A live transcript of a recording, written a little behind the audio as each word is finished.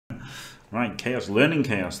Right, chaos, learning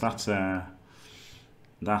chaos. That's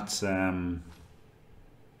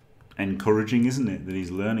encouraging, isn't it? That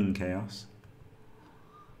he's learning chaos.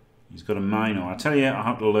 He's got a Mino. I tell you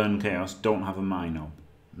how to learn chaos. Don't have a Mino.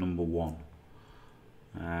 Number 1.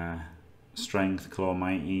 Strength, claw,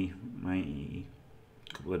 mighty,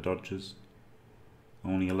 couple of dodges.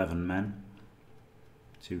 Only 11 men.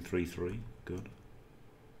 2, 3, 3. Good.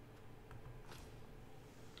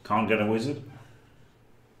 Can't get a wizard.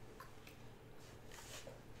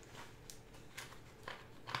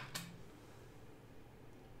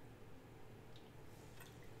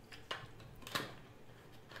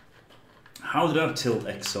 How did I tilt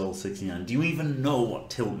XSoul 69? Do you even know what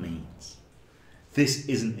tilt means? This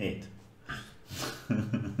isn't it.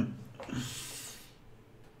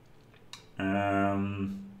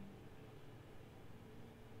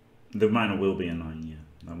 The minor will be a 9, yeah.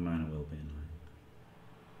 That minor will be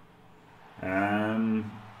a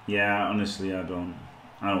 9. Yeah, honestly, I don't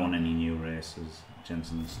want any new races.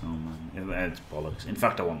 Jensen the Snowman. It's bollocks. In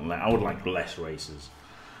fact, I would like less races.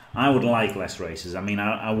 I would like less races. I mean,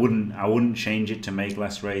 I wouldn't change it to make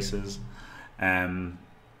less races,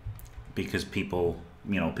 because people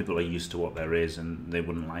are used to what there is and they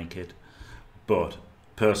wouldn't like it. But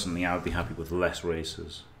personally, I would be happy with less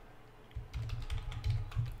races.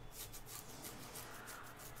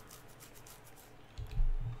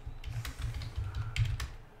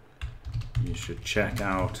 You should check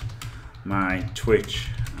out my Twitch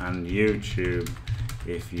and YouTube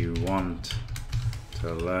if you want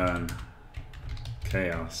to learn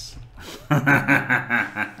chaos.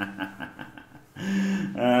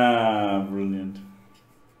 Brilliant.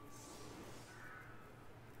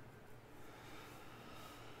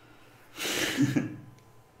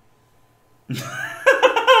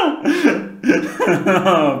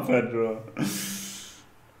 Oh, Pedro.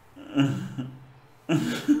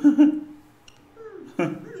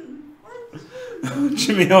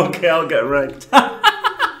 Jimmy, okay, I'll get wrecked.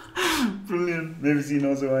 Brilliant. Maybe he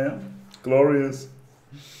knows who I am. Glorious.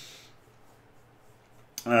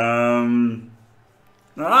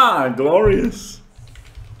 Glorious.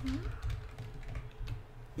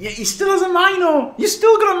 Yeah, he still has a Mino. You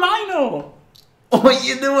still got a Mino. What are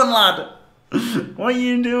you doing, lad? What are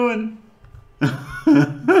you doing?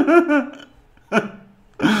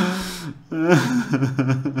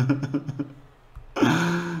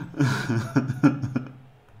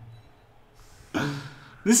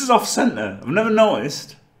 This is off center. I've never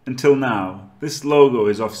noticed until now. This logo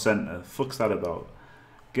is off center. Fuck's that about?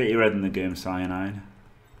 Get your head in the game, Cyanide.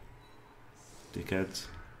 Dickheads.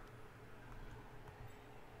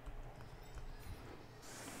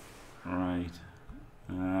 Right.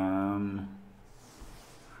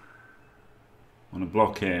 Want to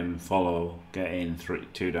block him, follow, get in,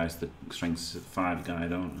 2 dice, the strength 5 guy,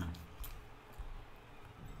 don't I?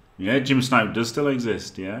 Yeah, Jim Snipe does still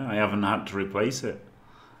exist, yeah. I haven't had to replace it.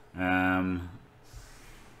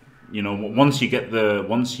 You know, once you get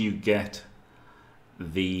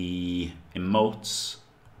the emotes,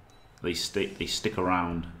 they stick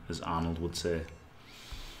around, as Arnold would say.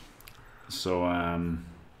 So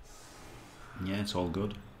yeah, it's all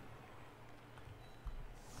good.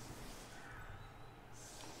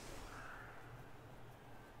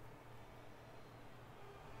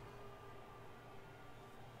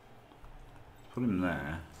 Put him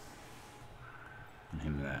there and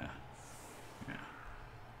him there.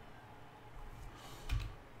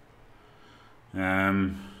 Yeah.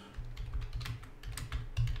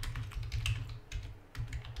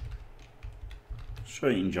 Sure,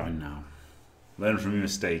 you can join now. Learn from your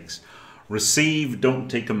mistakes. Receive, don't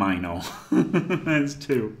take a Mino. It's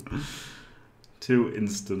 2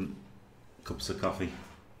 instant cups of coffee.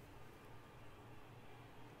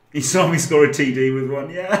 He saw me score a TD with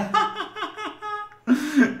 1, yeah.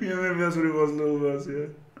 Yeah, maybe that's what it was, little buzz, yeah.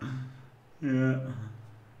 Yeah.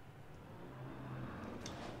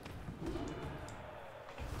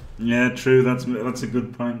 Yeah, true, that's a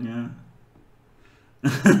good point, yeah.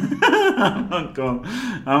 I'm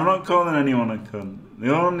not calling anyone a cunt.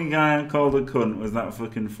 The only guy I called a cunt was that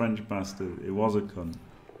fucking French bastard. It was a cunt.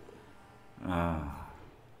 Ah.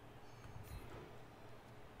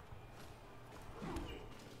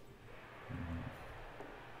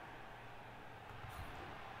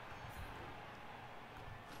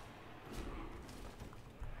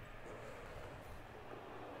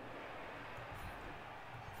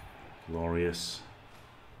 Glorious.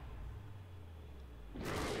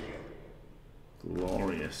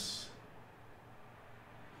 Glorious.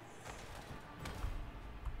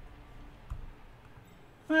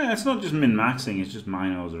 Yeah, it's not just min-maxing, it's just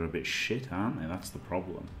Minos are a bit shit, aren't they? That's the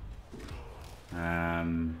problem.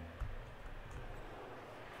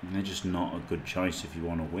 they're just not a good choice if you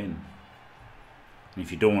want to win. And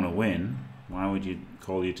if you don't want to win, why would you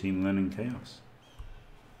call your team Learning Chaos?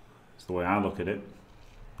 That's the way I look at it.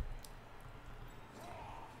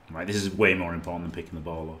 Right, this is way more important than picking the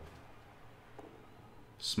ball up.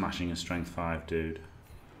 Smashing a strength 5 dude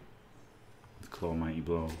with Claw Mighty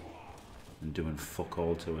Blow and doing fuck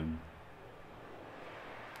all to him.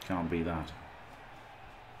 Can't beat that.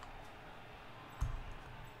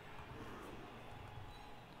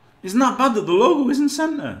 Isn't that bad that the logo isn't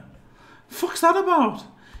centre? Fuck's that about?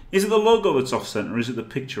 Is it the logo that's off centre, or is it the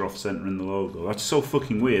picture off centre in the logo? That's so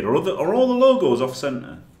fucking weird. Are all the logos off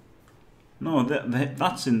centre? No,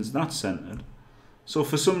 that's centred. So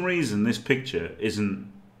for some reason this picture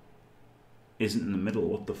isn't in the middle.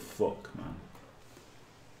 What the fuck, man?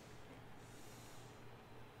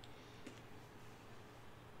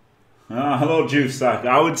 Hello, Juvesack.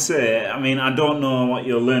 I would say, I mean, I don't know what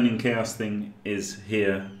your Learning Chaos thing is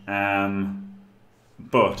here,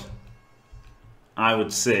 but I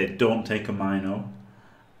would say don't take a Mino,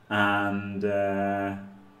 and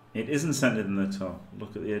it isn't centered in the top.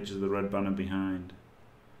 Look at the edge of the red banner behind.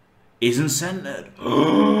 Isn't centered.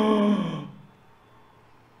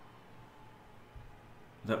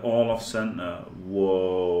 They're all off center.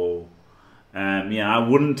 Whoa. Yeah, I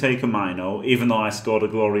wouldn't take a Mino, even though I scored a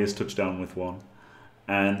glorious touchdown with one.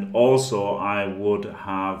 And also, I would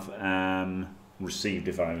have received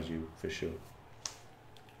if I was you, for sure.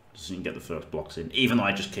 Just so you can get the first blocks in, even though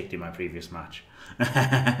I just kicked in my previous match.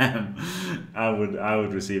 I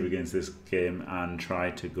would receive against this game and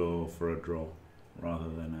try to go for a draw, rather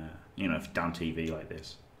than if down TV like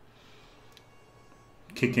this.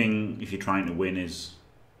 Kicking, if you're trying to win, is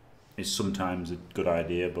sometimes a good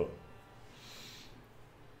idea, but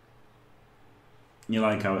you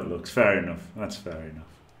like how it looks. Fair enough. That's fair enough.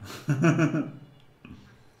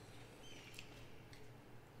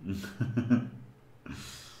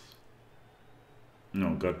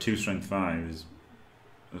 No, God, 2 strength 5 is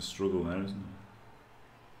a struggle there, isn't it?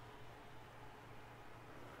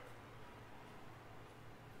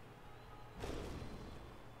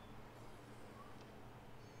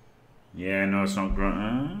 Yeah, no, it's not grass.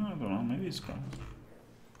 I don't know, maybe it's grass.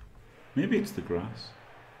 Maybe it's the grass.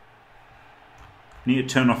 Need to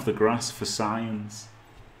turn off the grass for science.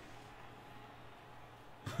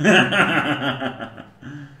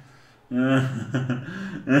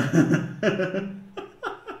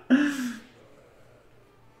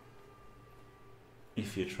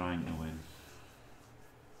 If you're trying to win.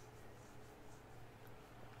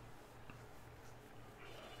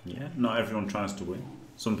 Yeah, not everyone tries to win.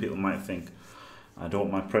 Some people might think, I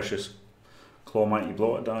don't want my precious Claw Mighty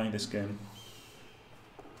Blow to die this game.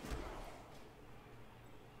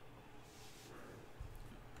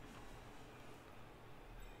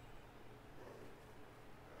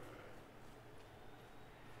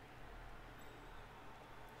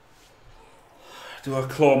 Do I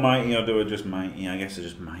Claw Mighty or do I just Mighty? I guess I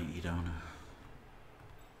just Mighty, don't I?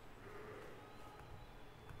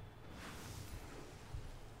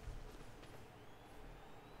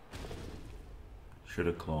 Should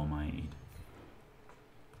have Claw Mighty.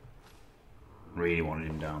 Really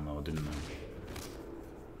wanted him down though, didn't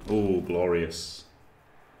I? Oh, glorious.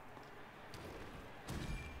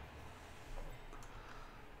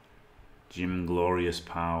 Jim Glorious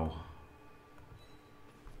Pow.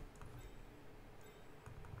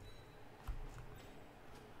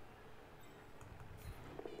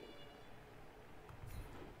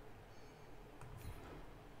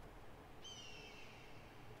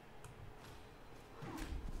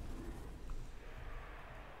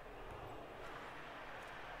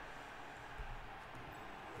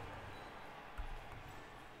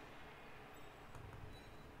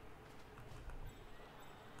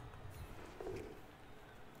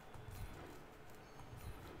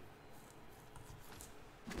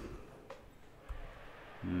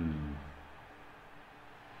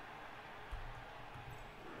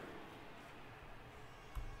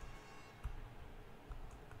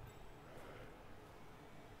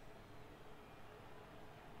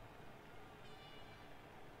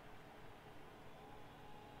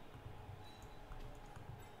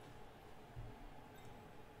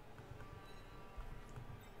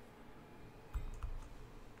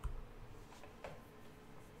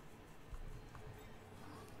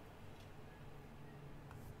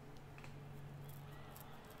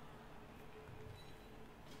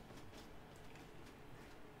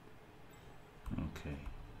 Okay.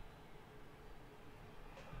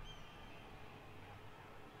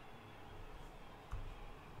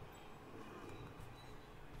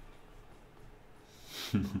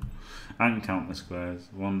 I can count the squares.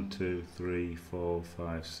 1, 2, 3, 4,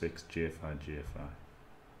 5, 6, GFI, GFI.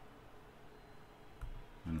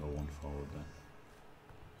 And go one forward then.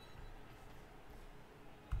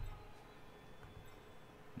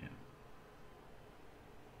 Yeah.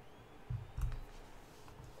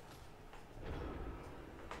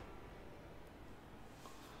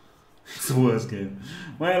 It's the worst game.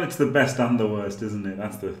 Well, it's the best and the worst, isn't it?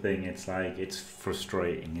 That's the thing. It's like, it's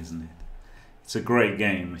frustrating, isn't it? It's a great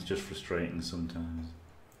game, it's just frustrating sometimes.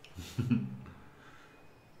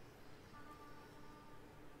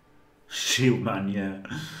 Shield Man, yeah.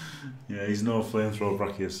 Yeah, he's no flamethrower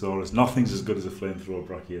Brachiosaurus. Nothing's as good as a flamethrower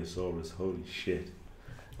Brachiosaurus. Holy shit.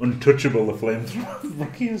 Untouchable, the flamethrower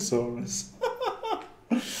Brachiosaurus.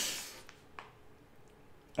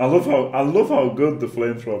 I love how good the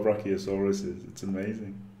flamethrower Brachiosaurus is. It's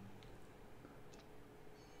amazing.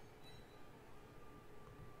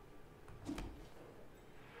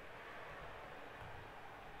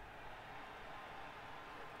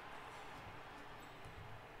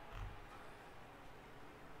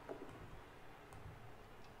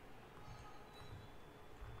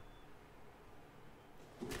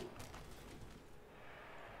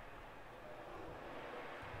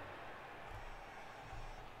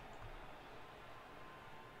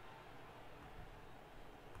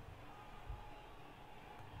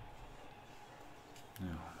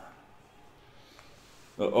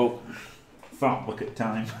 Oh, fat bucket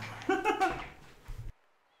time.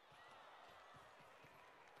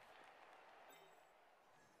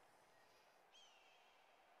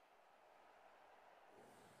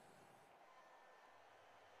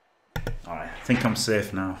 Alright, I think I'm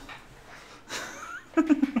safe now.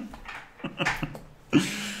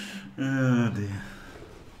 Oh dear.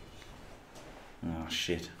 Oh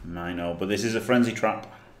shit, I know, but this is a frenzy trap.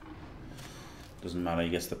 Doesn't matter, he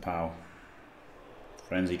gets the POW.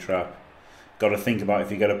 Frenzy trap. Got to think about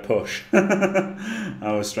if you get a push.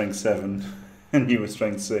 I was strength 7 and you were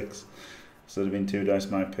strength 6. So it'd have been 2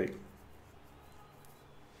 dice my pick.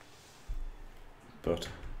 But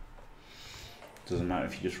doesn't matter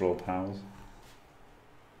if you just roll POWs.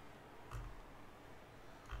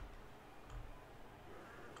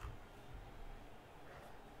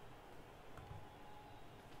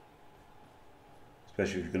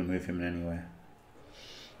 Especially if you're going to move him in anyway.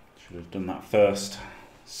 Should have done that first.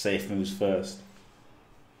 Safe moves first.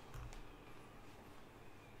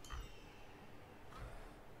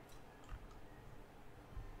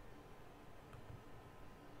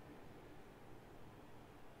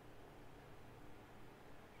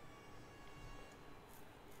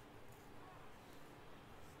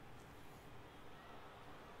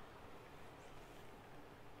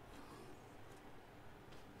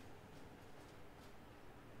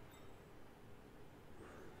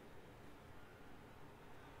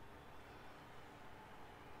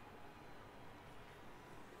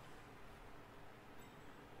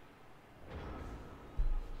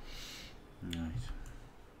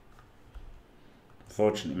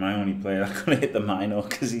 Unfortunately, my only player I couldn't hit the Mino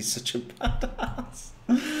because he's such a badass.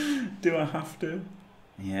 Do I have to?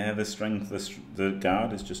 Yeah, the strength, the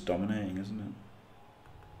guard is just dominating, isn't it?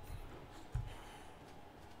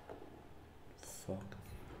 Fuck.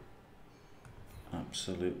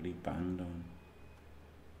 Absolutely banged on.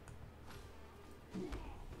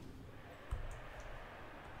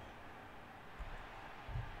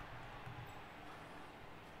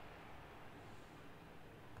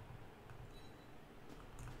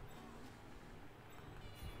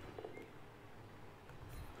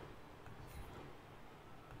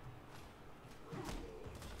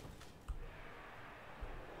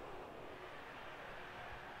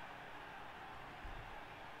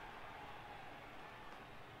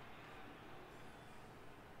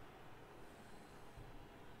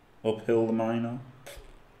 Uphill the Mino.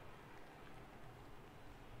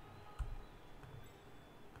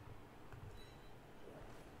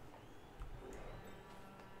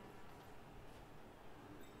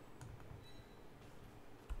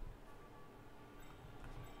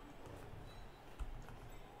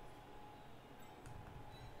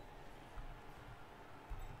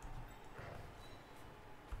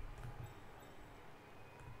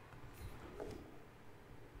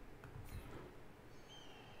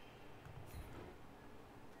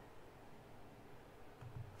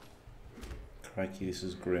 Crikey, this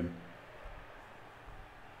is grim.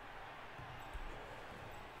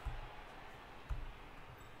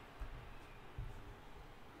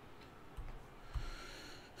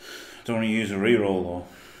 Don't want to use a reroll though,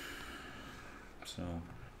 so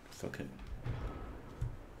fuck it.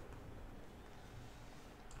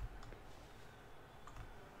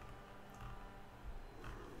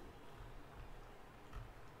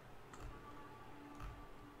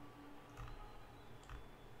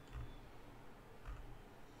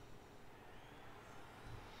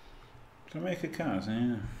 Did I make a card?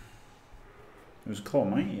 Yeah. It was Claw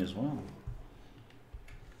Mighty as well.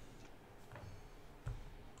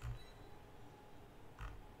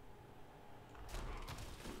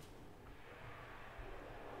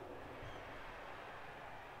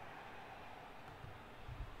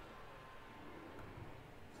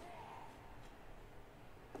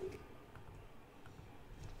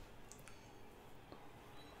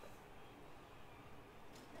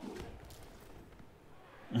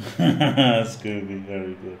 That's going to be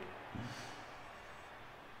very good.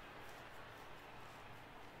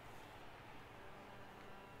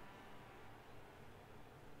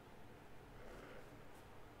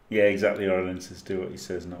 Yeah, exactly. Orleans says do what he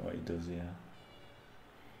says, not what he does, yeah.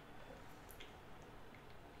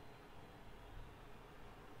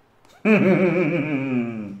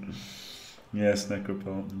 Yes,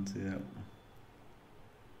 necropotence, yeah.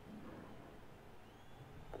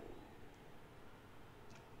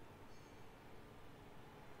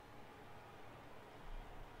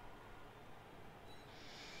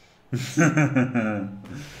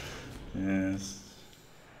 Yes.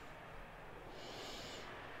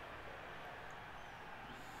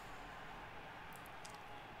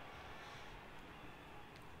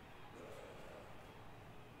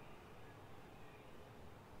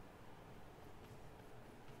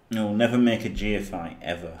 No, never make a GFI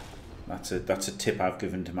ever. That's a tip I've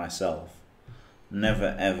given to myself.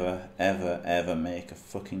 Never, ever, ever, ever make a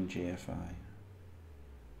fucking GFI.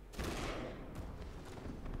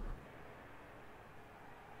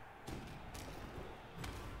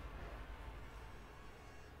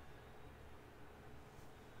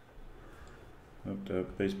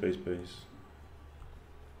 Up, base.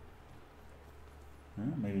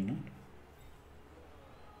 Oh, maybe not.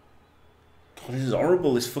 God, this is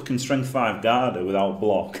horrible, this fucking strength 5 Garda without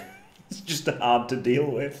block. It's just hard to deal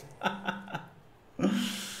with.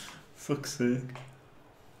 Fuck's sake.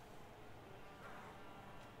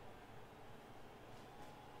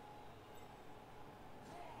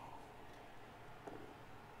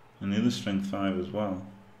 And the other strength 5 as well.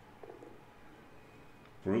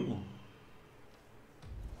 Brutal.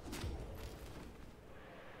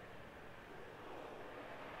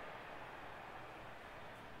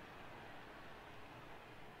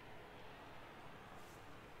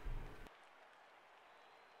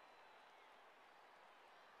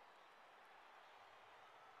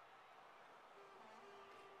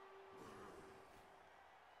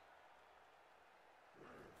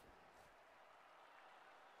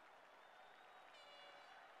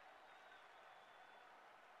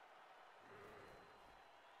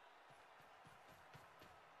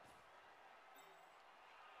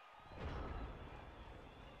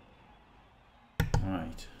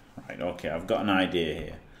 Right, okay, I've got an idea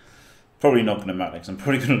here. Probably not going to matter because I'm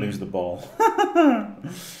probably going to lose the ball.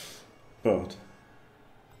 But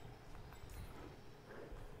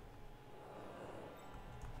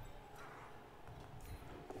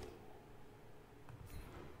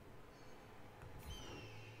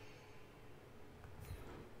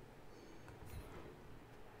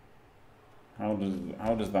how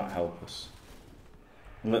does that help us?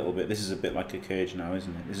 A little bit. This is a bit like a cage now,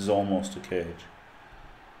 isn't it? This is almost a cage.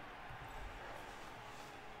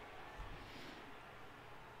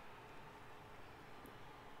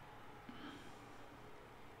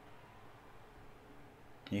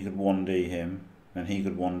 He could 1D him, and he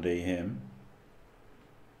could 1D him.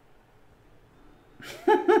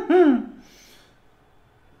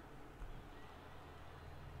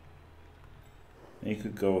 He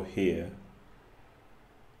could go here.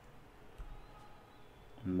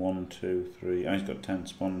 And 1, 2, 3. Oh, he's got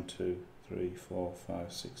 10s. 1, 2, 3, 4,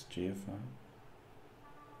 5, 6 GFI.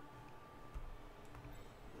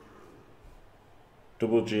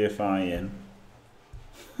 Double GFI in.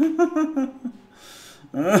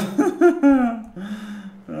 Oh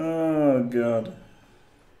god.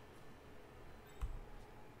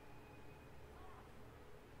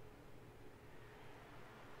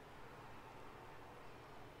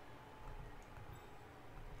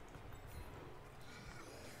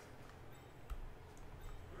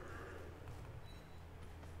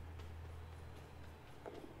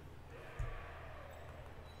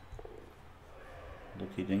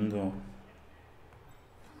 Lucky dingo.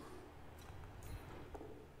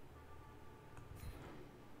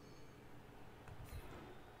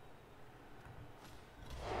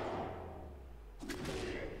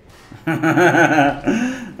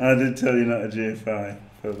 I did tell you not a GFI,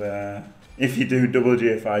 but if you do double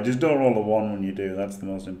GFI, just don't roll a 1 when you do. That's the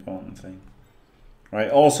most important thing. Right.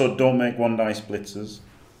 Also, don't make 1 dice blitzers.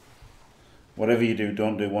 Whatever you do,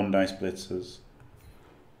 don't do 1 dice blitzers.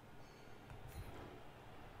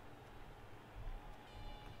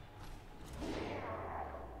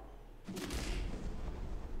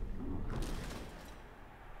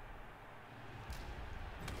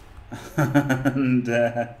 and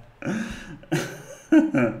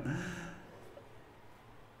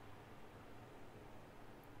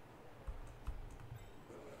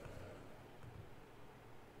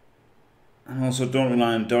and also don't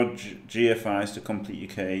rely on dodge GFIs to complete your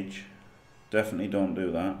cage. Definitely don't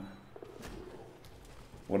do that.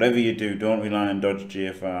 Whatever you do, don't rely on dodge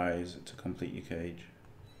GFIs to complete your cage.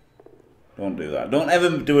 Don't do that. Don't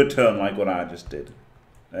ever do a turn like what I just did.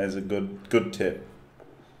 There's a good tip.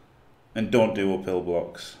 And don't do uphill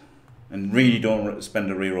blocks. And really don't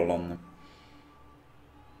spend a reroll on them.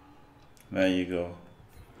 There you go.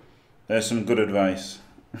 There's some good advice.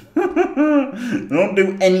 Don't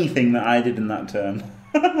do anything that I did in that turn.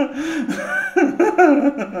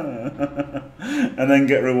 And then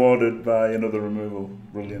get rewarded by another removal.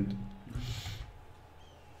 Brilliant.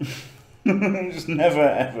 Just never,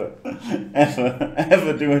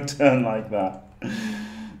 ever do a turn like that.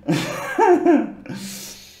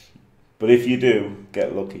 But if you do,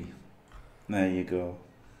 get lucky. There you go.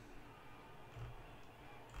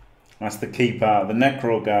 That's the key part. The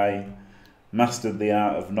Necro guy mastered the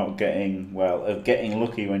art of not getting, well, of getting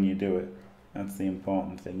lucky when you do it. That's the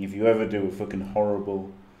important thing. If you ever do a fucking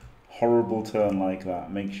horrible turn like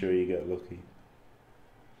that, make sure you get lucky.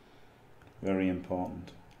 Very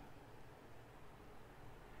important.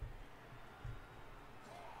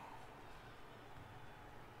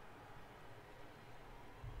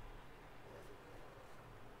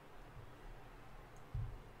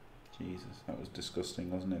 Jesus, that was disgusting,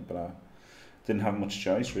 wasn't it? But I didn't have much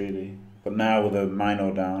choice, really. But now with a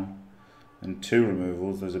Mino down and 2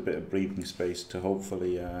 removals, there's a bit of breathing space to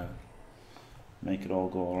hopefully make it all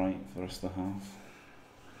go alright for the rest of the half.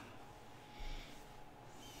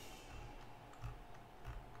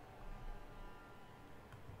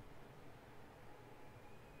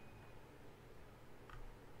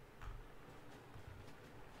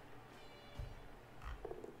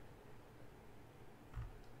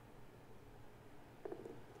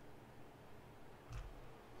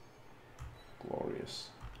 Glorious.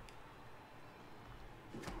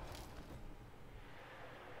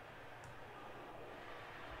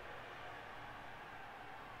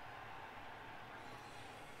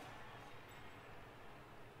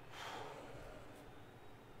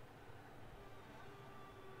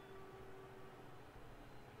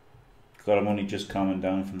 God, I'm only just calming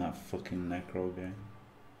down from that fucking Necro game.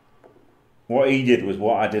 What he did was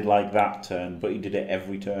what I did like that turn, but he did it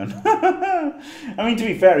every turn. I mean, to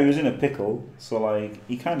be fair, he was in a pickle, so like,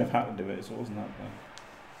 he kind of had to do it, so it wasn't that bad.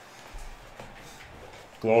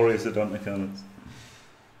 Glorious Odontocalyx.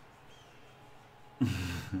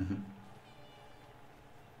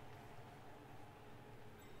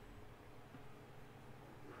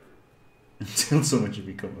 Until so much you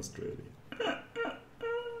become Australian.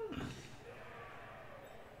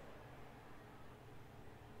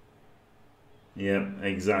 Yep,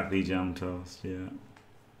 exactly, Jam Toast, yeah.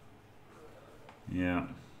 Yeah.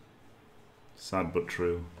 Sad but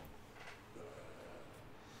true.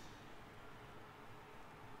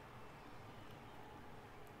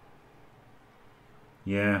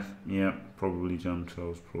 Yeah, probably Jam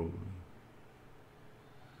Toast, probably.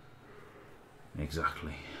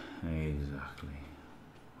 Exactly.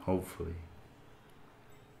 Hopefully.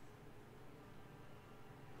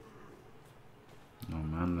 Oh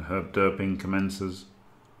man, the herb derping commences.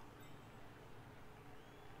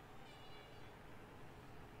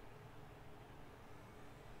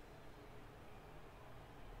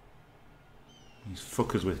 These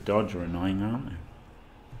fuckers with dodge are annoying, aren't they?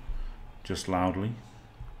 Just loudly.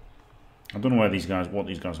 I don't know what these guys want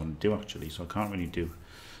to do actually, so I can't really do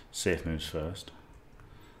safe moves first.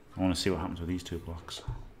 I want to see what happens with these 2 blocks.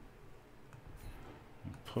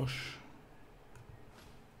 Push.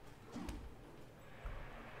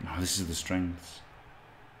 Oh, this is the strengths.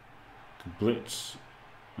 Could blitz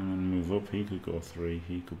and then move up. He could go 3.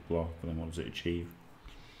 He could block. But then what does it achieve?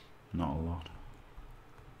 Not a lot.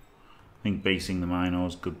 I think basing the Mino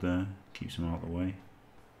is good there. Keeps him out of the way.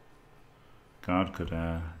 Guard could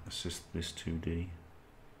assist this 2D.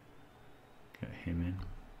 Get him in.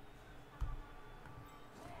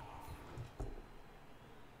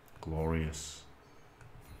 Glorious.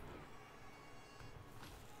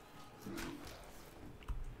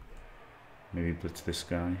 Maybe blitz this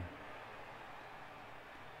guy.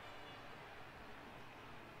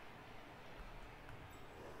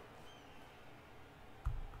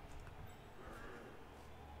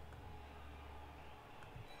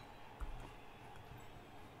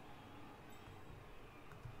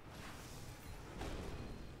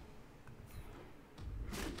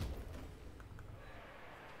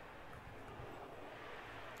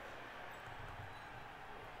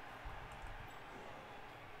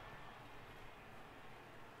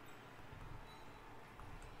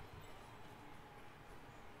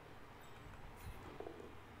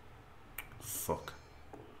 Fuck.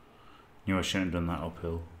 Knew I shouldn't have done that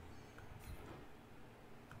uphill.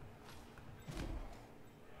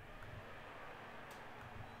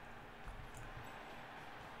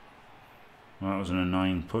 Well, that was an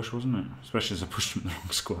annoying push, wasn't it? Especially as I pushed him in the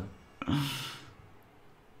wrong square.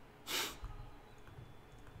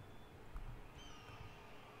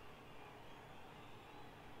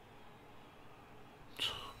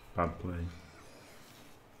 Bad play.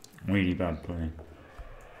 Really bad play.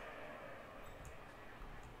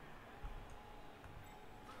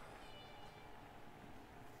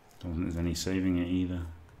 Don't think there's any saving it either.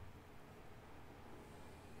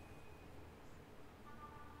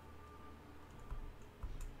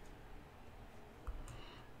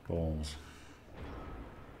 Balls.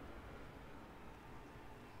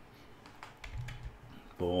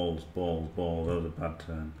 Balls, balls, balls. That was a bad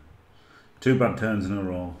turn. 2 bad turns in a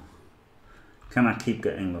row. Can I keep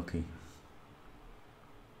getting lucky?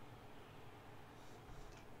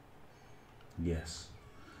 Yes.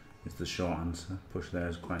 It's the short answer. Push there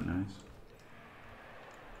is quite nice.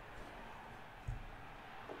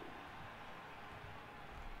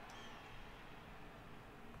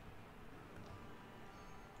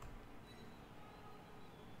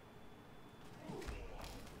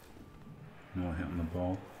 No hit on the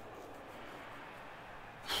ball.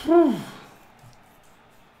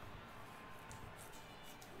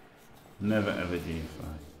 Never ever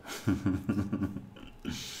GFI.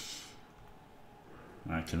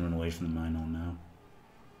 I can run away from the minor now.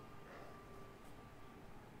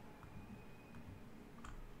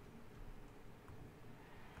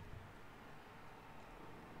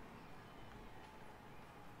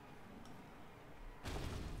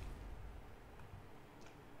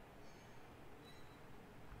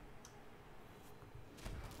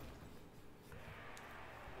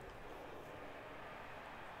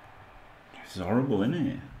 This is horrible, isn't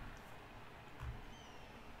it?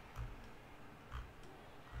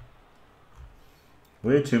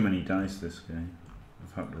 Way too many dice this game.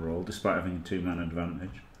 I've had to roll, despite having a 2-man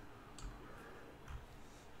advantage.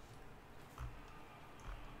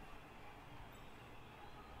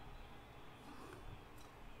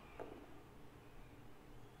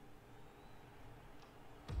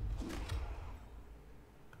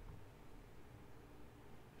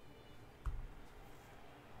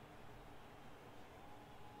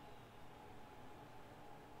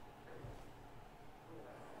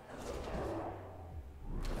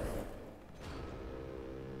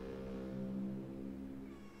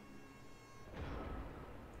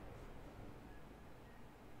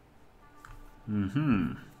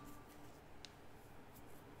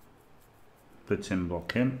 Puts him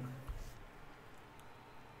block in.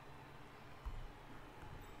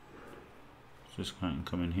 Just can't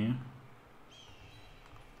come in here.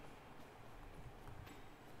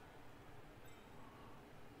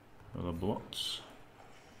 Other blots.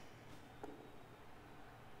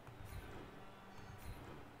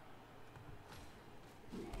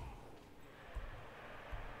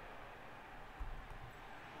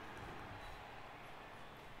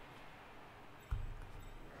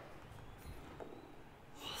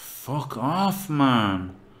 Fuck off,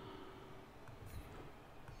 man.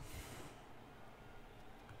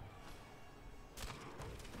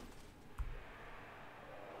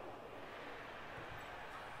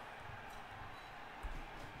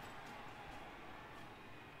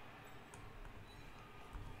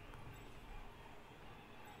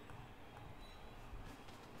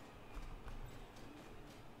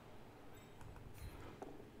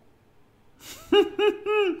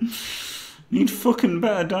 Need fucking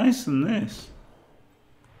better dice than this.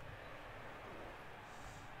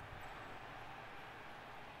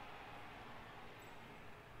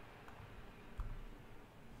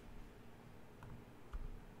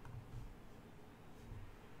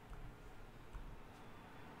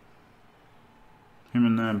 Him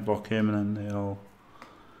and there, block him, and then they'll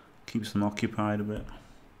keeps them occupied a bit.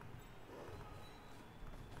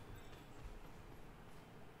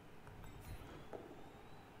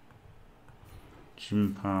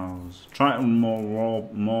 Jim Powers. Try to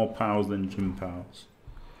more powers than Jim Powers.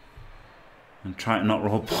 And try to not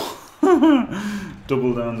roll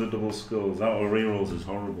double downs or double skulls. That or rerolls is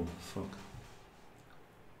horrible. Fuck.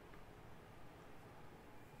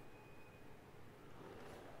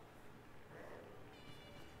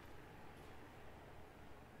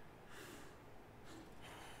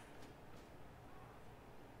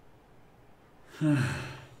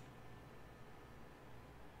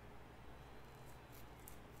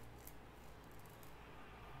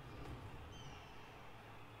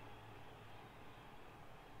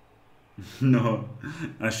 No,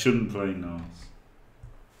 I shouldn't play Norse.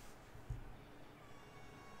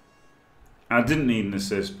 I didn't need an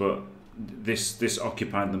assist, but this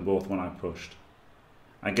occupied them both when I pushed.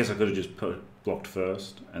 I guess I could have just blocked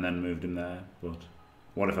first and then moved him there, but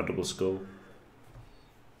what if I double skull?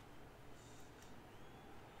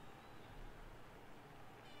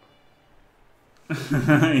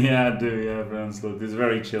 Yeah, I do, yeah, Brown's look. It's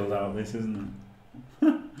very chilled out, this, isn't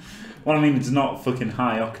it? Well, I mean, it's not fucking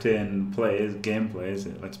high octane gameplay, is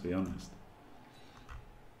it? Let's be honest.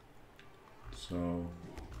 So,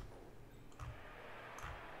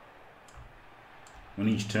 when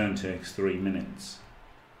each turn takes 3 minutes,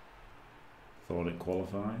 thought it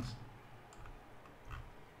qualifies.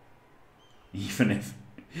 Even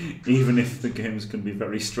if the games can be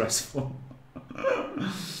very stressful.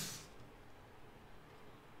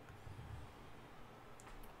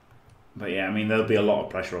 But yeah, I mean, there'll be a lot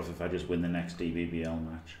of pressure off if I just win the next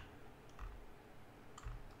DBBL match.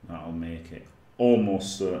 That'll make it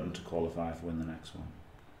almost certain to qualify if I win the next one.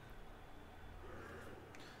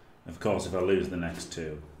 Of course, if I lose the next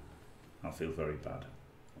two, I'll feel very bad.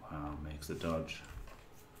 Wow, makes the dodge.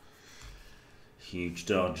 Huge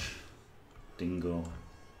dodge. Dingo.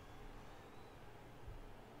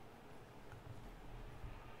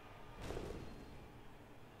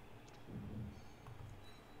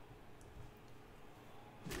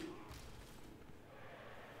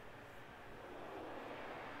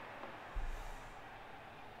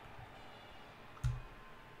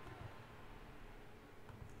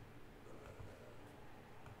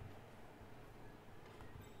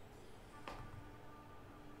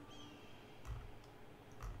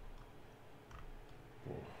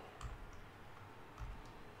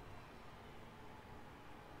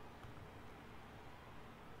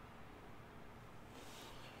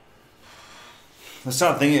 The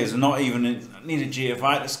sad thing is, I need a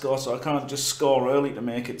GFI to score, so I can't just score early to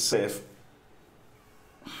make it safe.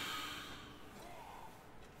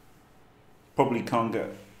 Probably can't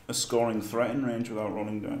get a scoring threat in range without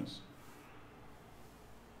rolling dice.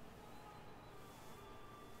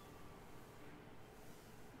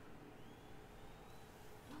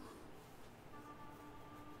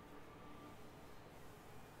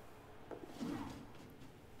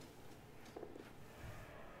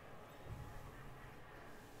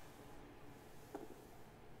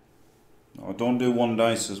 Oh, don't do one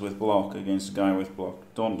dices with block against a guy with block.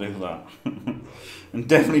 Don't do that. And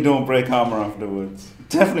definitely don't break armor afterwards.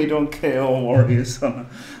 Definitely don't KO warriors on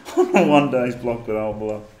a one dice block without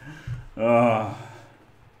block. Ah.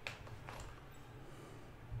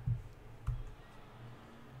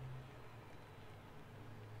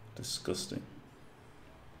 Disgusting.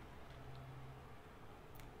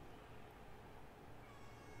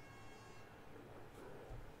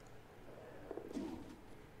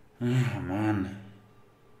 Oh man.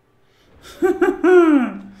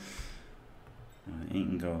 He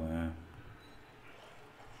can go there.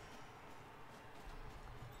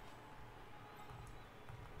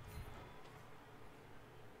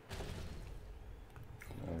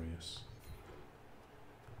 Glorious.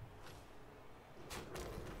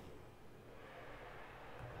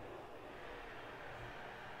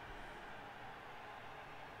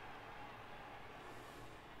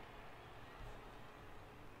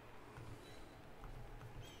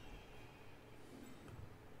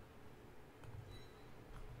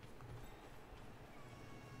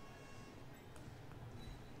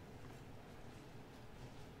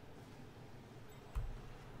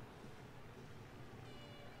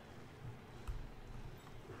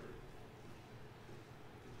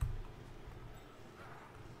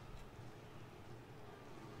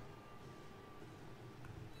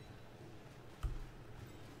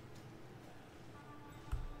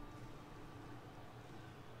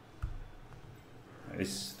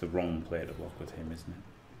 It's the wrong play to block with him, isn't it?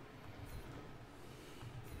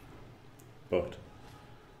 But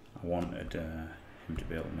I wanted him to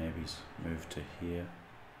be able to maybe move to here.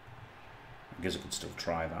 I guess I could still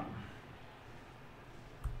try that.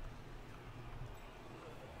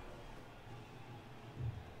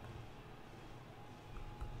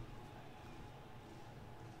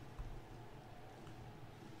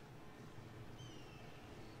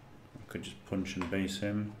 I could just punch and base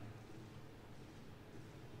him.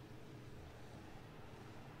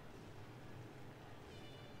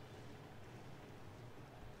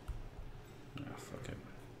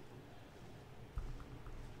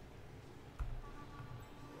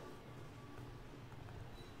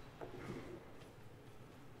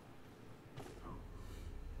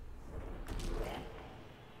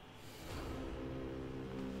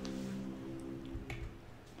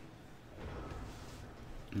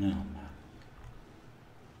 No, man.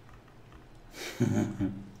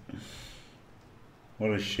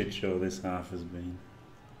 What a shit show this half has been.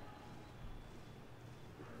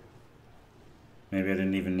 Maybe I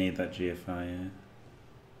didn't even need that GFI, yeah.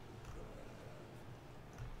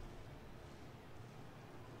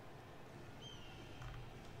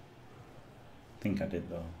 I think I did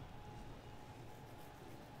though.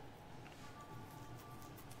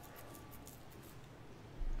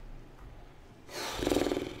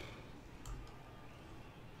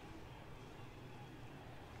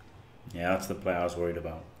 Yeah, that's the play I was worried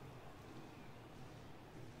about.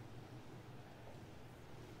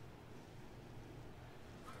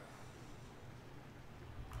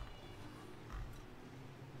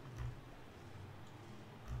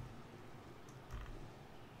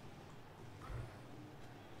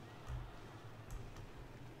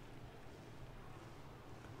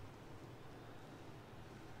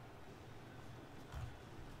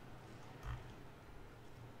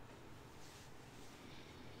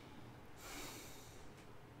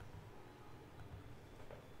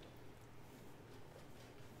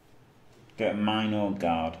 Get mine or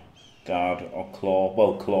guard. Guard or claw.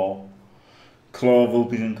 Well, claw. Claw,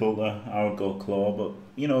 Vulpes and Coulter. I would go claw, but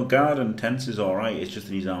you know, guard and tense is alright. It's just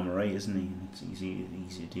that he's armor 8, isn't he? It's easy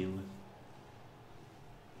to deal with.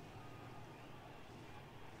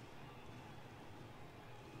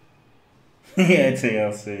 Yeah,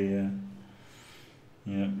 TLC,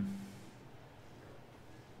 yeah.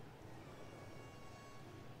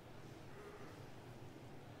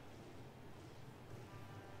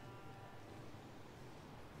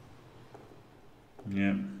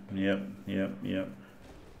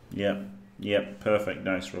 Yeah. Yep. Perfect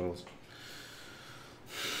dice rolls.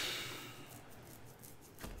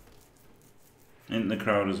 In the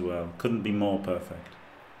crowd as well. Couldn't be more perfect.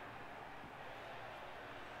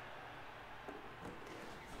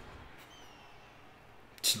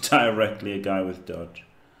 Directly a guy with dodge.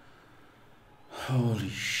 Holy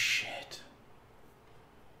shit.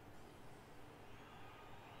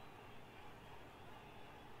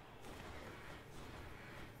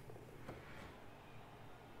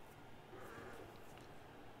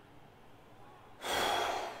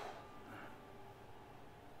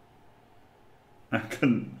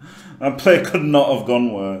 That play could not have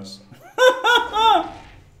gone worse.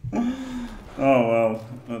 Oh well,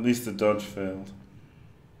 at least the dodge failed.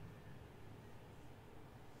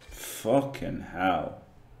 Fucking hell.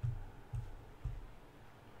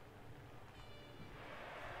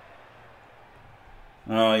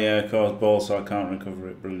 Oh yeah, of course, ball, so I can't recover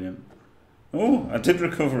it. Brilliant. Oh, I did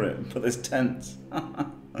recover it, but there's tents.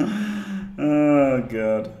 Oh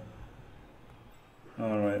god.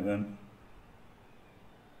 Alright then.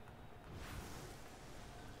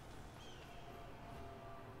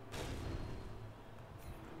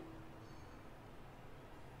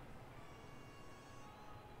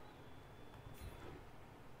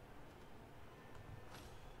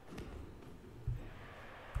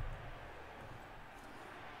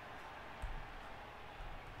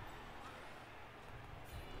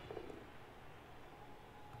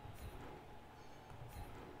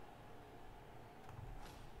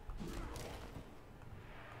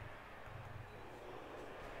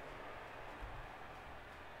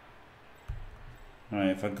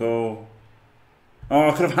 Right, if I go... Oh,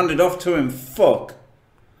 I could have handed off to him. Fuck.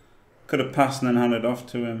 Could have passed and then handed off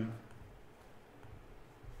to him.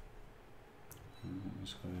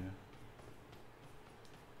 Let's go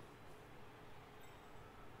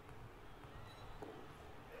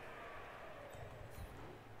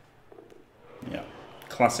here. Yeah.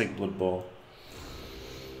 Classic Blood Bowl.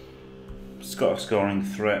 It's got a scoring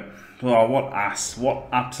threat. Oh, what ass. What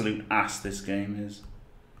absolute ass this game is.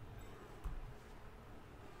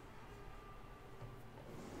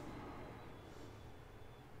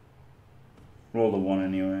 Roll the 1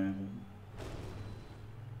 anyway.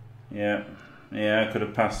 Yeah, I could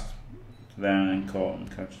have passed there and caught and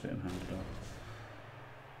catched it and handed off.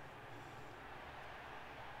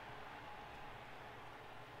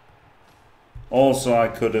 Also, I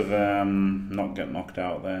could have not get knocked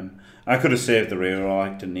out then. I could have saved the reroll. I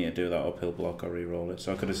didn't need to do that uphill block or reroll it,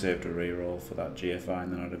 so I could have saved a reroll for that GFI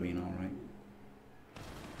and then I'd have been alright.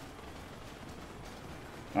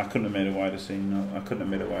 I couldn't have made a wider scene. No, I couldn't have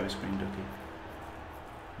made a wider screen ducky.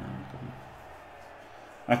 No, I couldn't.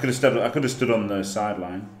 I could have stood on the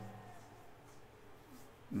sideline,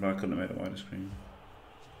 but I couldn't have made a wider screen.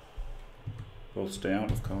 Both stay out,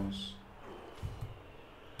 of course.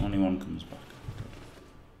 Only one comes back.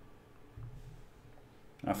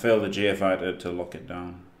 I failed the GFI to lock it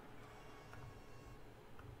down,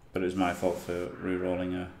 but it was my fault for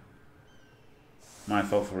re-rolling a. My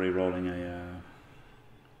fault for re-rolling an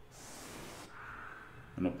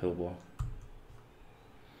uphill block.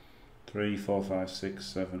 3, 4, 5, 6,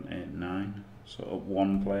 7, 8, 9. So up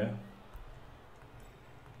one player.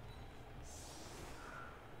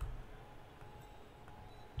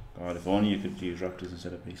 God, if only you could use Raptors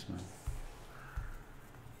instead of Beastman.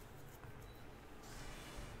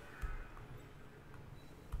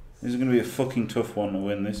 This is going to be a fucking tough one to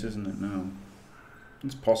win this, isn't it? No.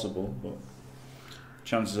 It's possible, but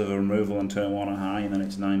chances of a removal on turn 1 are high, and then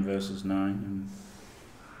it's 9 versus 9. And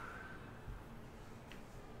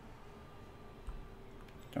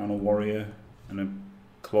down a warrior and a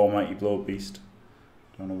claw mighty blow beast.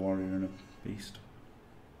 Down a warrior and a beast.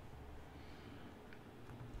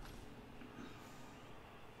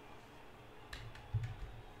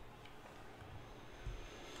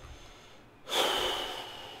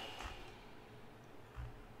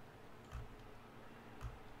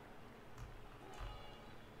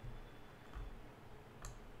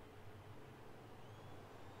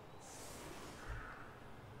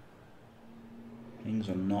 Things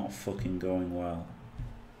are not fucking going well.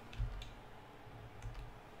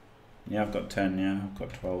 Yeah, I've got 10, yeah, I've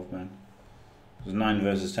got 12 men. It was 9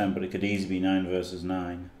 versus 10, but it could easily be 9 versus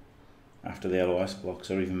 9 after the LOS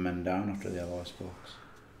blocks, or even men down after the LOS blocks.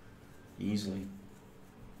 Easily.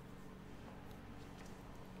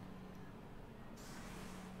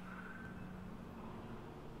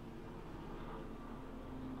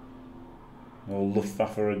 Oh,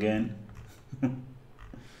 Luftwaffe again.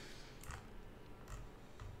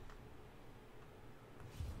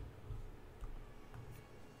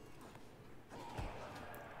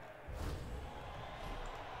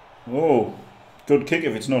 Oh, good kick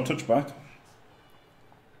if it's no touchback.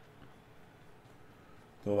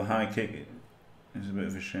 Though the high kick is a bit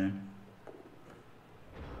of a shame.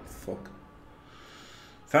 Fuck.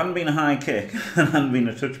 If it hadn't been a high kick and hadn't been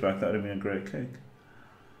a touchback, that would have been a great kick.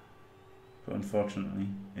 But unfortunately,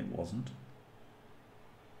 it wasn't.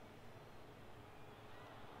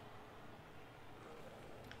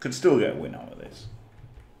 Could still get a win out of this.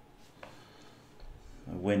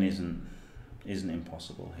 A win isn't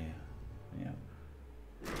impossible here. Yeah.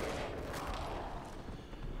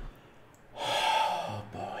 Oh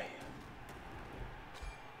boy.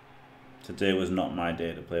 Today was not my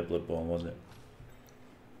day to play Blood Bowl, was it?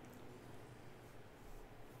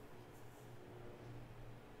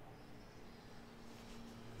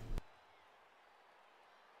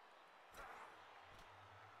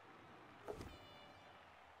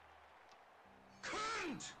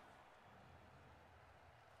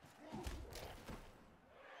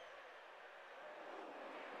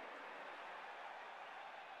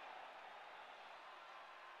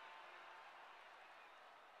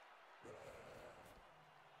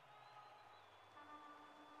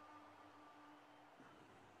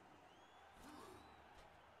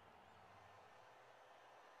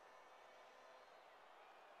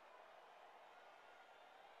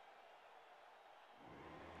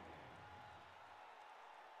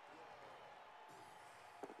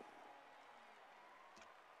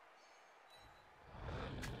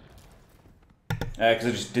 Because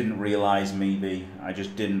I just didn't realise maybe. I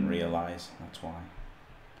just didn't realise. That's why.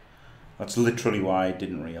 That's literally why I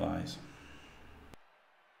didn't realise.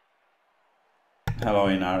 Hello,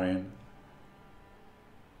 Inarian.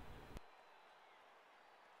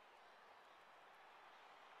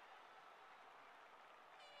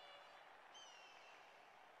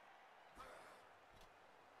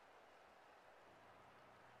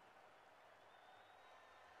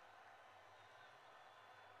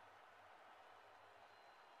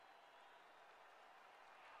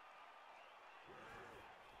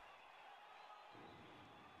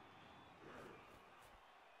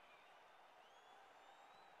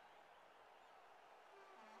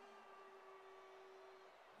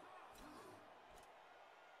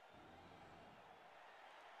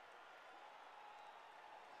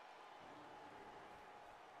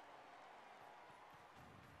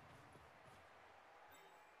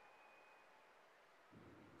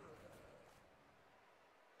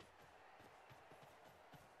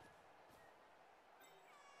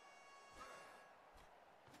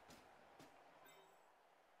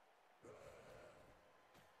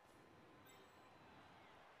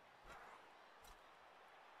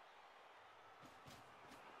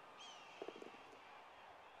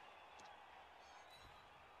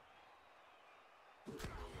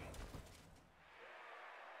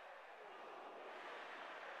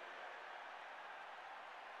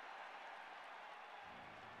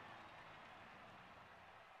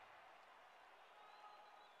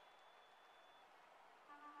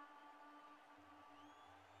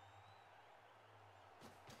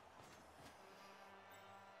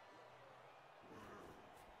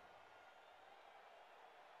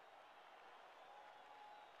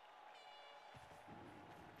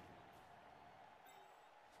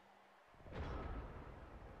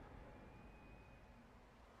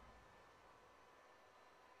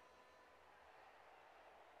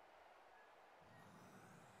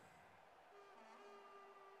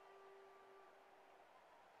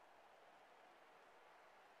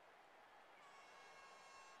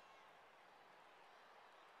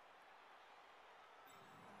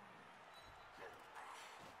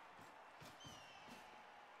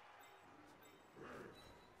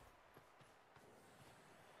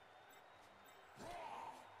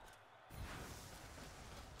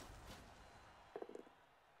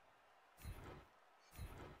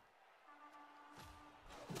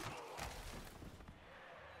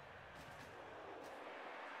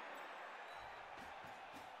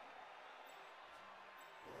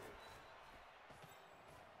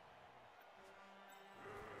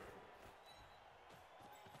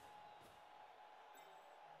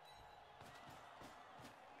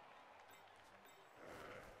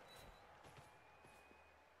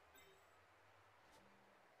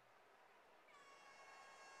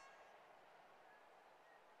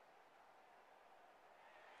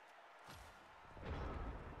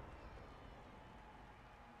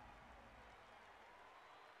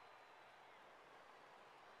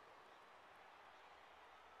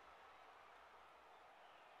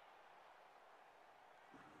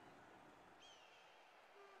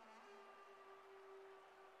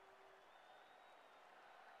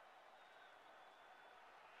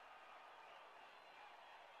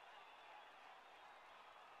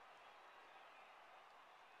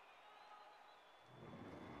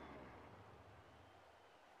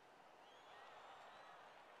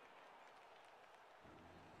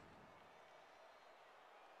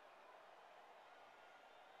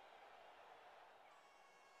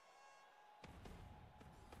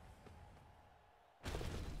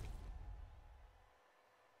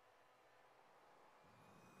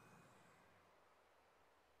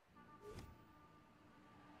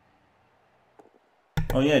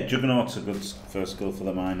 Oh yeah, Juggernaut's a good first goal for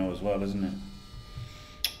the Mino as well, isn't it?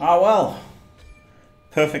 Ah well,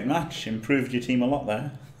 perfect match. Improved your team a lot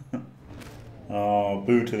there. Oh,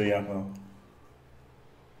 boo to the Echo.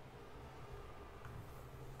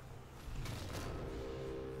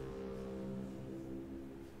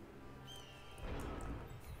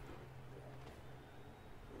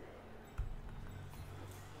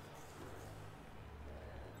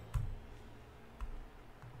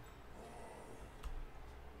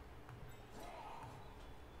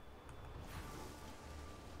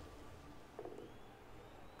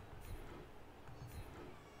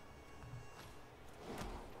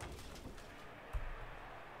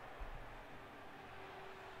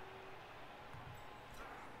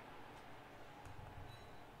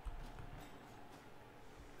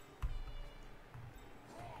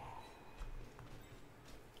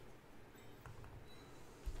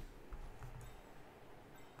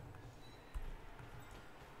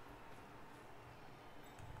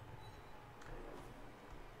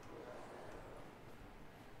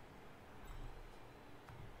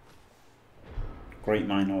 Great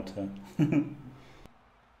Minotaur.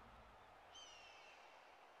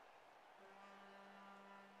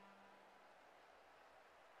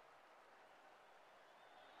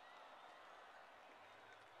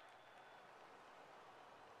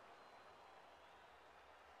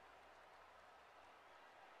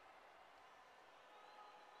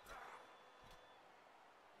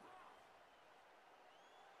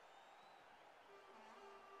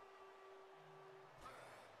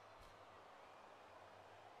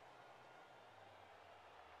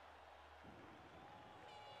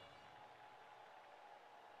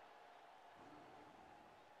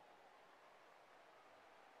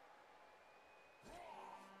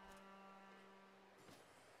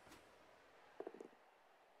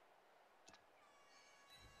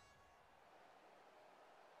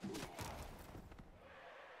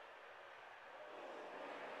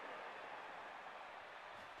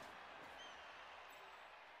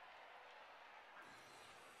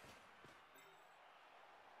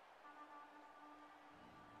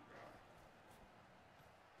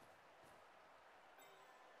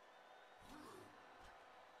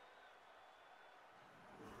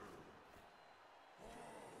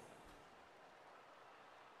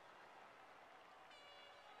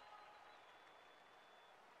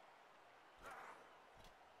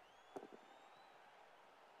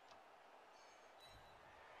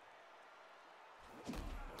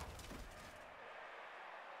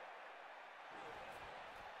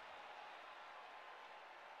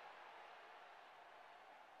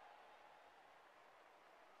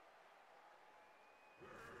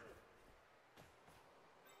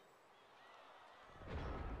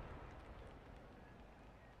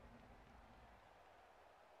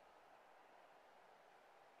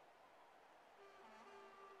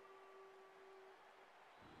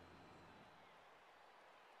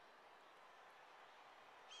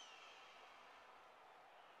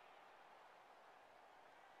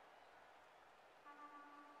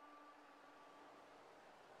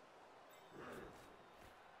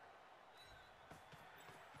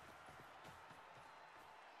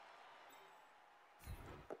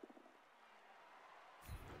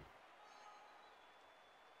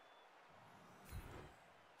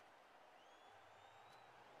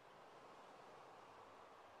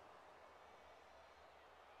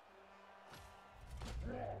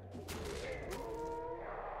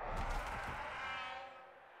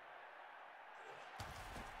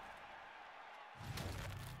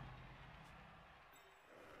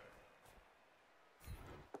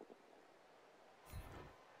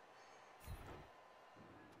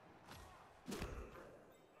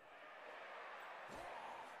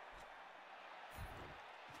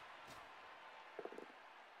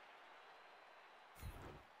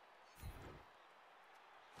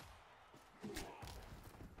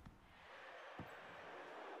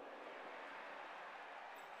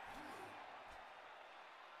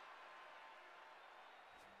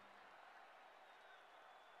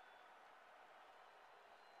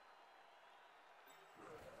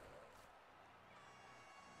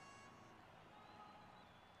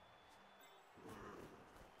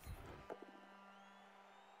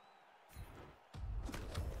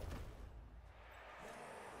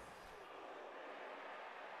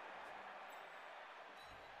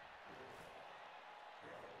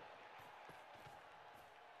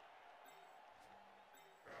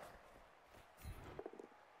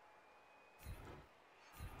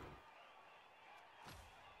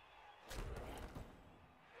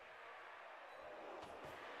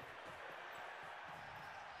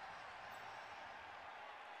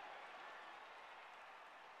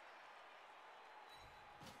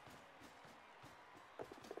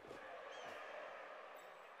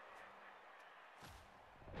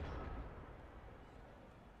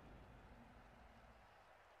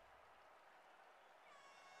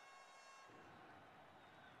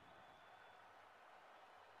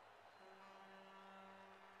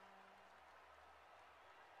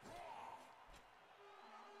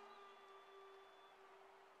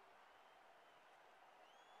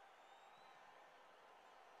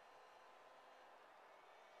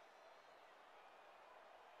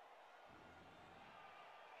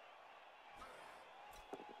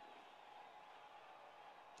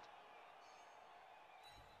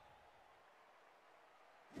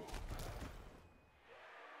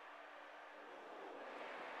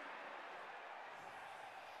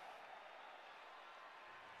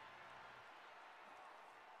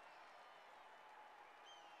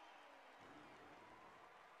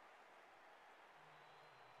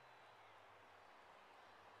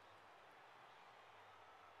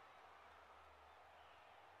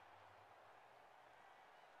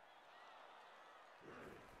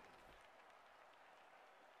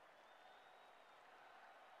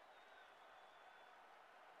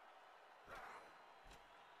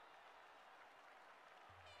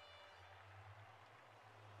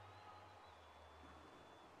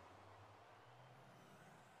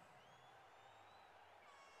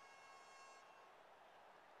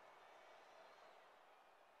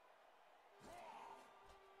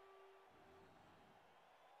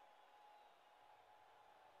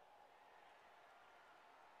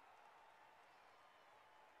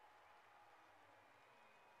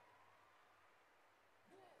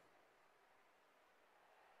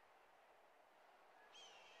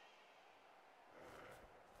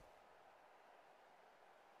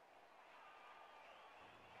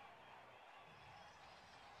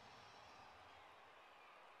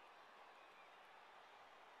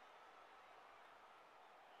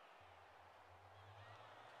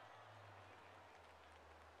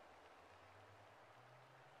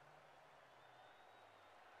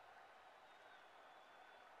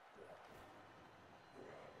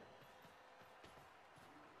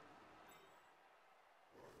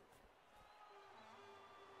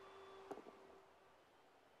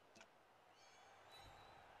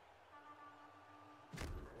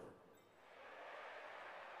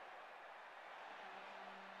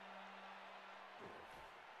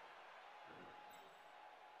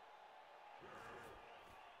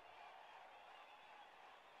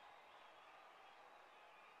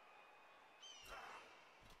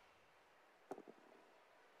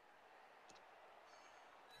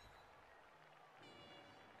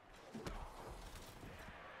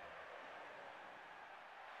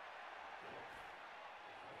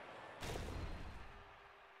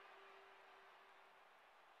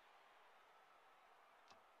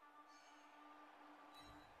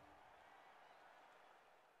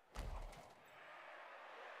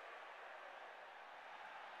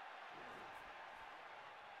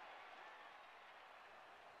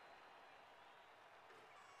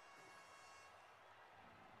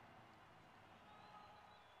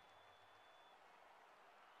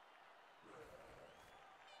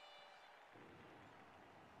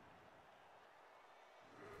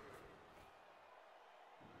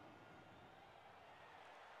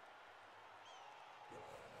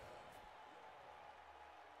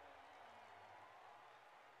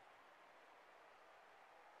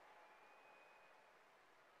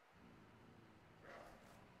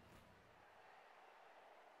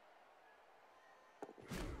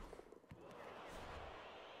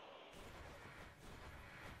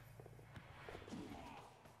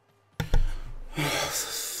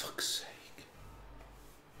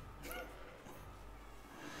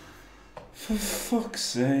 For fuck's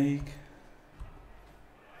sake.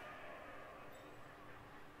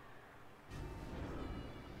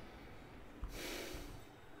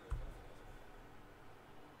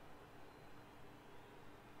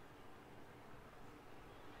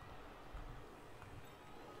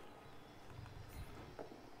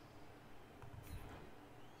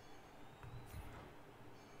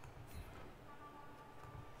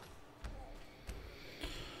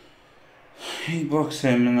 He blocks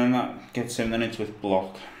him and then that gets him, then it's with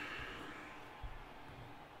block.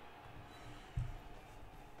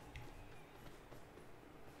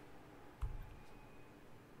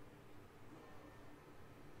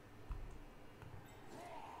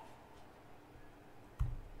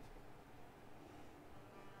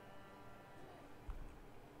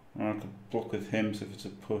 Or I could block with him, so if it's a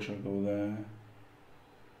push I'll go there.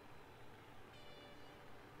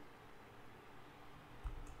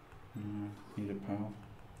 Need a pal.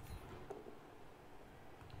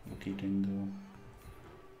 Lucky dingo.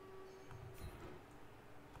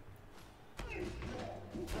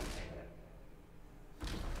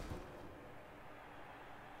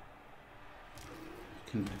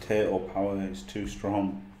 Can potato power, it's too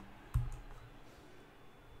strong.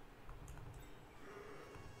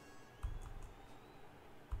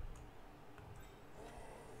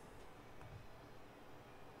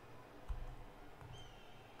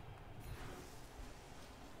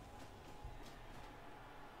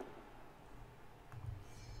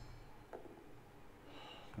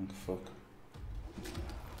 Thank fuck.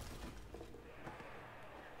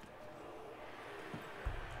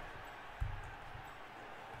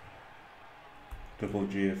 Double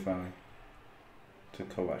GFI to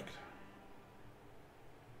collect.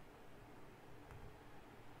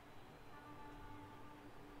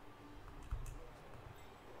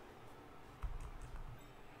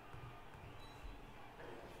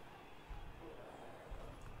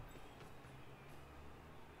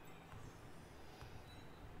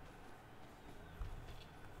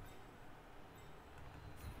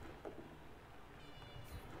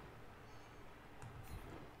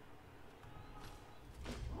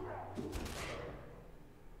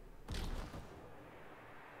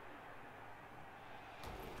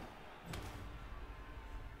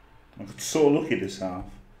 I've so lucky this half,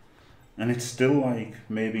 and it's still like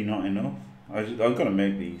maybe not enough. I've got to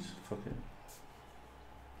make these. Fuck it.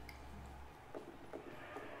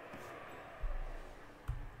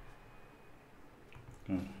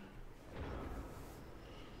 Good.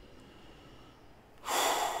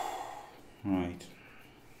 Right.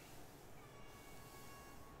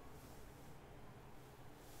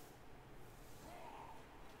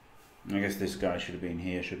 I guess this guy should have been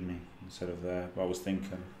here, shouldn't he? Instead of there. But I was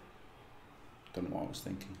thinking. Don't know what I was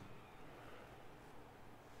thinking.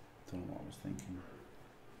 Don't know what I was thinking.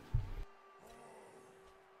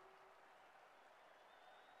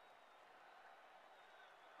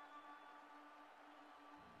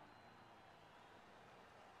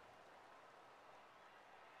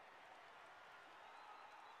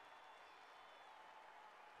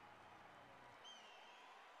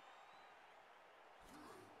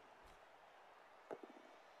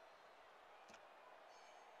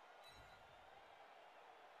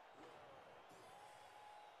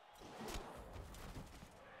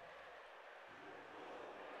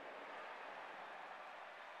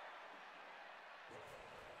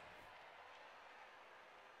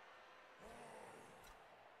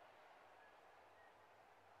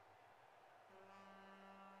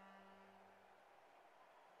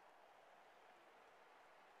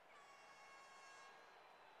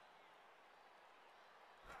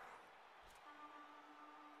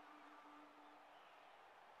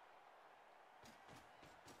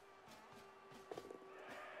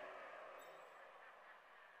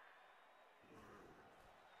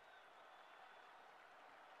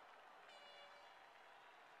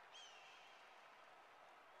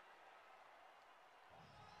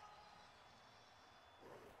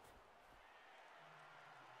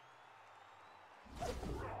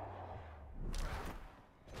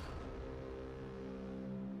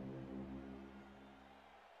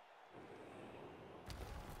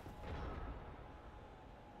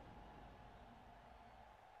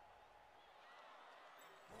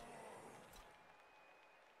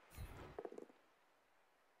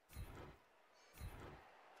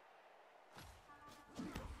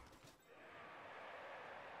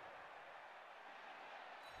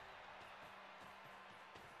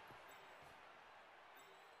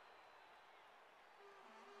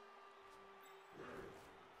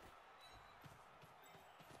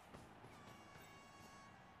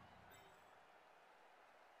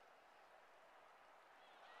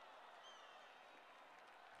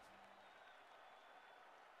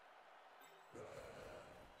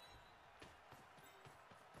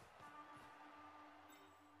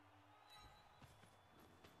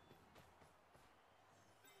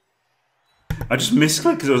 I just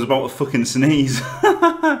misclicked because I was about to fucking sneeze.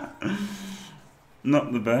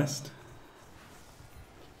 Not the best.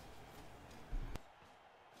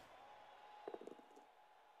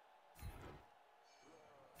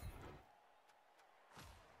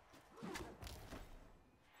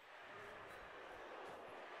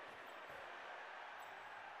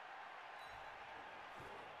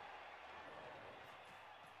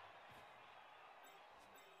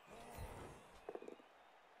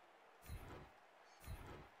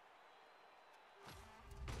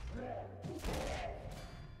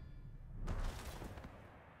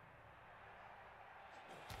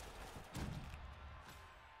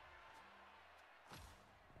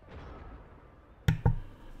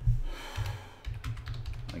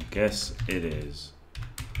 Guess it is.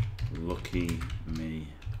 Lucky me.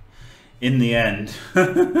 In the end,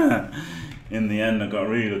 in the end, I got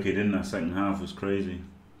really lucky, didn't I? Second half was crazy.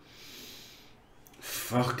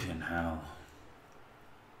 Fucking hell.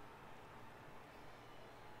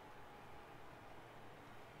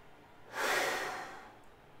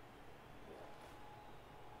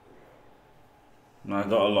 I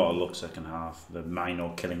got a lot of luck second half. The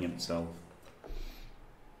Minor killing himself.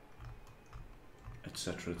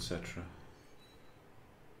 Etc, etc.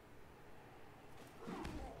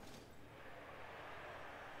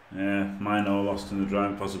 Yeah, Minor lost in the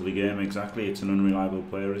Drive possibly game, exactly. It's an unreliable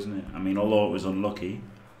player, isn't it? I mean, although it was unlucky,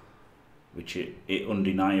 which it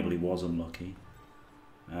undeniably was unlucky,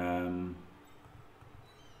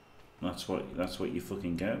 that's what you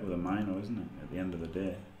fucking get with a Minor, isn't it? At the end of the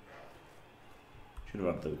day. Should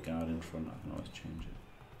have had the guard in front, I can always change it.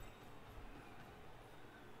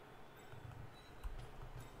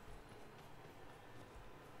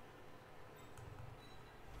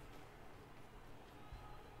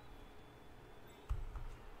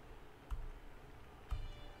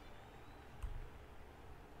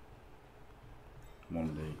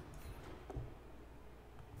 One day.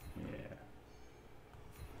 Yeah.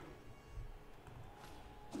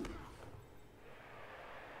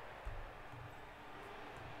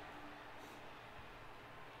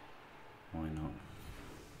 Why not?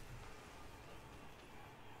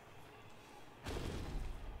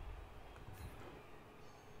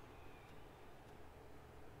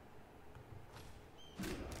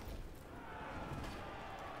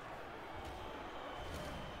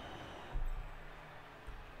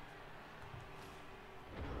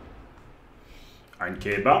 And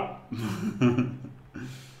kebab.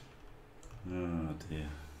 Oh dear.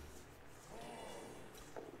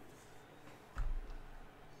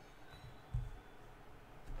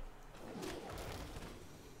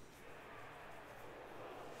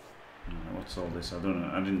 What's all this? I don't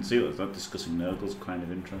know. I didn't see it. That discussing Nurgle's kind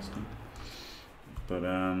of interesting. But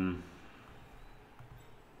okay.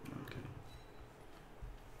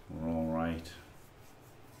 We're all right.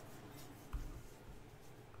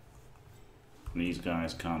 These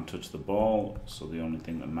guys can't touch the ball, so the only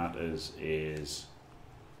thing that matters is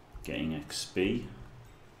getting XP,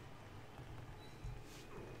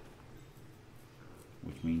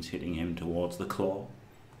 which means hitting him towards the claw.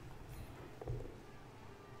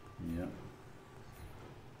 Yeah.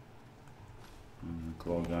 And the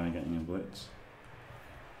claw guy getting a blitz.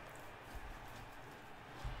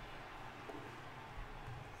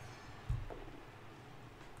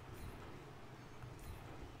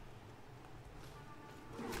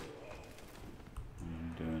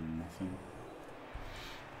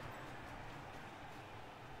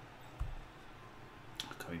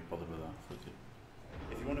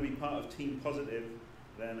 Part of Team Positive,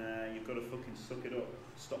 then you've got to fucking suck it up,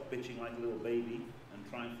 stop bitching like a little baby, and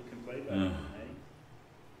try and fucking play better.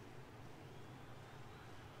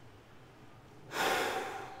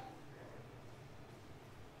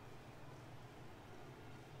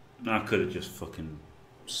 I could have just fucking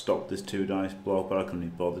stopped this 2 dice block, but I couldn't be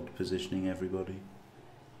bothered positioning everybody.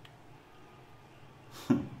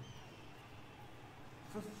 For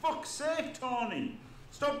fuck's sake, Tawny!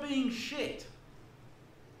 Stop being shit!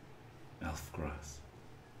 Elf grass.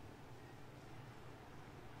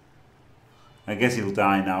 I guess he'll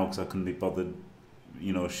die now because I couldn't be bothered,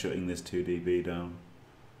 you know, shutting this 2DB down.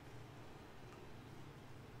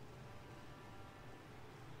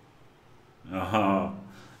 Oh,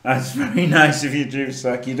 that's very nice of you,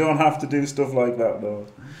 Drewsack. You don't have to do stuff like that, though.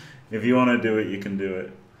 If you want to do it, you can do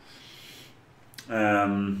it.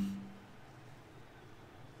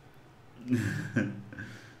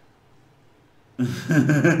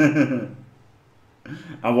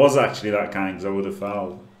 I was actually that kind because I would have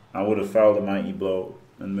fouled. I would have fouled a mighty blow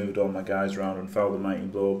and moved all my guys around and fouled a mighty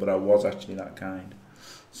blow, but I was actually that kind.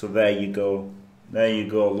 So there you go. There you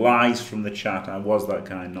go. Lies from the chat. I was that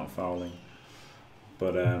kind, not fouling.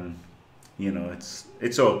 But you know,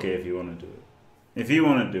 it's okay if you want to do it. If you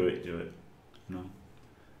want to do it, do it. You know,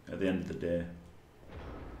 at the end of the day,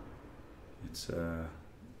 it's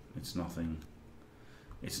nothing.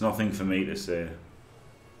 It's nothing for me to say.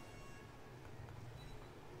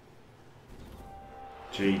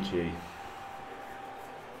 GG.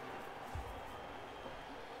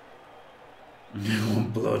 You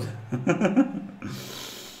want blood?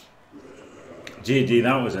 GG,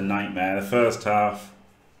 that was a nightmare. The first half,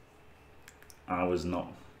 I did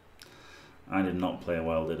not play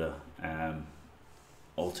well, did I?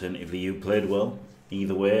 Alternatively, you played well.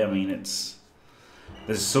 Either way, I mean, there's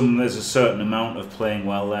a certain amount of playing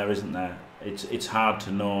well there, isn't there? It's hard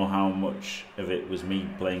to know how much of it was me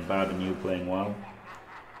playing bad and you playing well.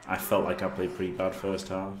 I felt like I played pretty bad first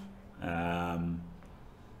half.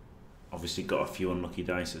 Obviously got a few unlucky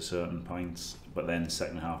dice at certain points, but then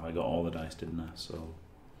second half I got all the dice, didn't I? So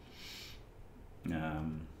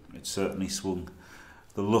it certainly swung.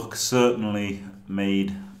 The luck certainly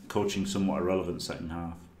made coaching somewhat irrelevant second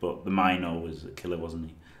half, but the Mino was a killer, wasn't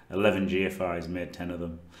he? 11 GFIs, made 10 of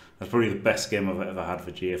them. That's probably the best game I've ever had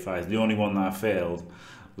for GFIs. The only one that I failed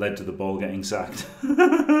led to the ball getting sacked. So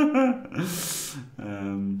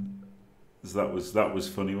that was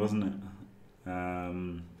funny, wasn't it?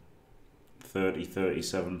 30,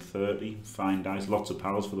 37, 30. Fine dice. Lots of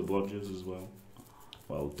powers for the blodgers as well.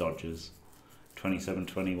 Well, dodgers. 27,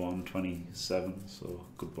 21, 27. So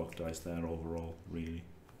good block dice there overall, really.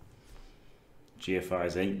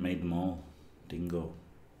 GFI's 8 made them all. Dingo.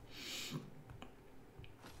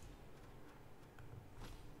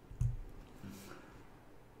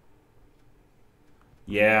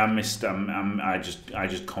 Yeah, I missed. I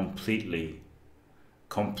just completely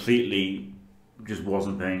just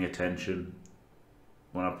wasn't paying attention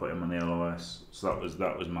when I put him on the LOS. So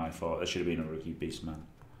that was my fault. There should have been a rookie Beastman.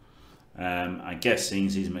 I guess seeing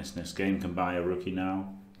as he's missing this game, can buy a rookie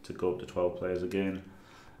now to go up to 12 players again.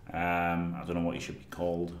 I don't know what he should be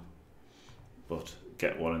called, but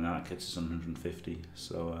get one in that gets us 150.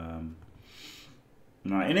 So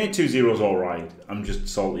right, in 8-2-0 is alright. I'm just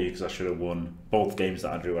salty because I should have won. Both games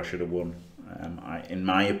that I drew I should have won, in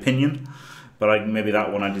my opinion. But maybe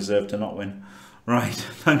that one I deserve to not win. Right,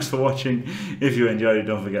 thanks for watching. If you enjoyed it,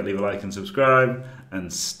 don't forget to leave a like and subscribe,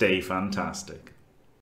 and stay fantastic.